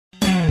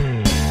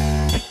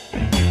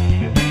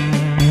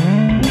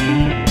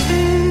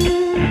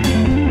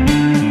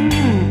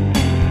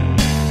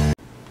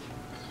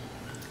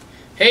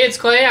Hey, it's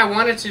Clay. I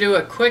wanted to do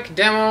a quick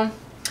demo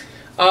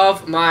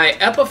of my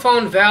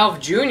Epiphone Valve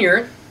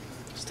Junior.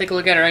 Let's take a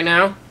look at it right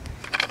now.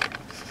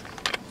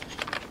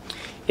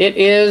 It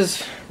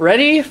is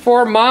ready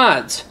for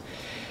mods.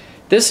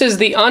 This is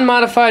the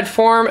unmodified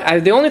form.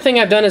 The only thing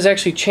I've done is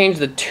actually change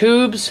the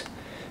tubes.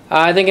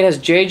 I think it has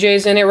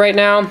JJ's in it right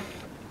now.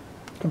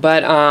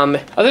 But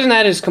other than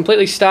that, it's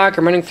completely stock.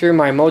 I'm running through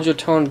my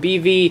Mojotone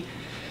BV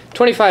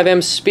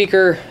 25M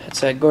speaker.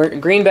 It's a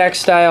greenback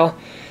style.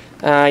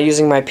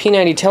 Using my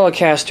P90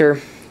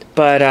 Telecaster,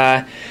 but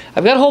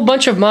I've got a whole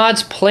bunch of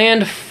mods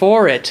planned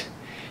for it,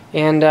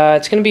 and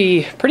it's going to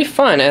be pretty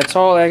fun. They're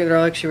all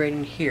actually right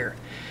in here.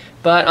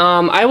 But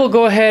I will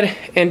go ahead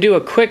and do a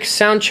quick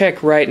sound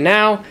check right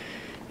now,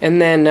 and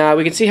then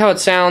we can see how it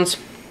sounds,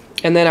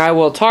 and then I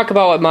will talk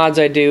about what mods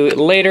I do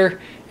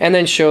later, and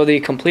then show the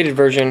completed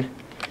version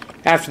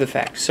after the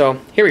fact. So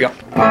here we go.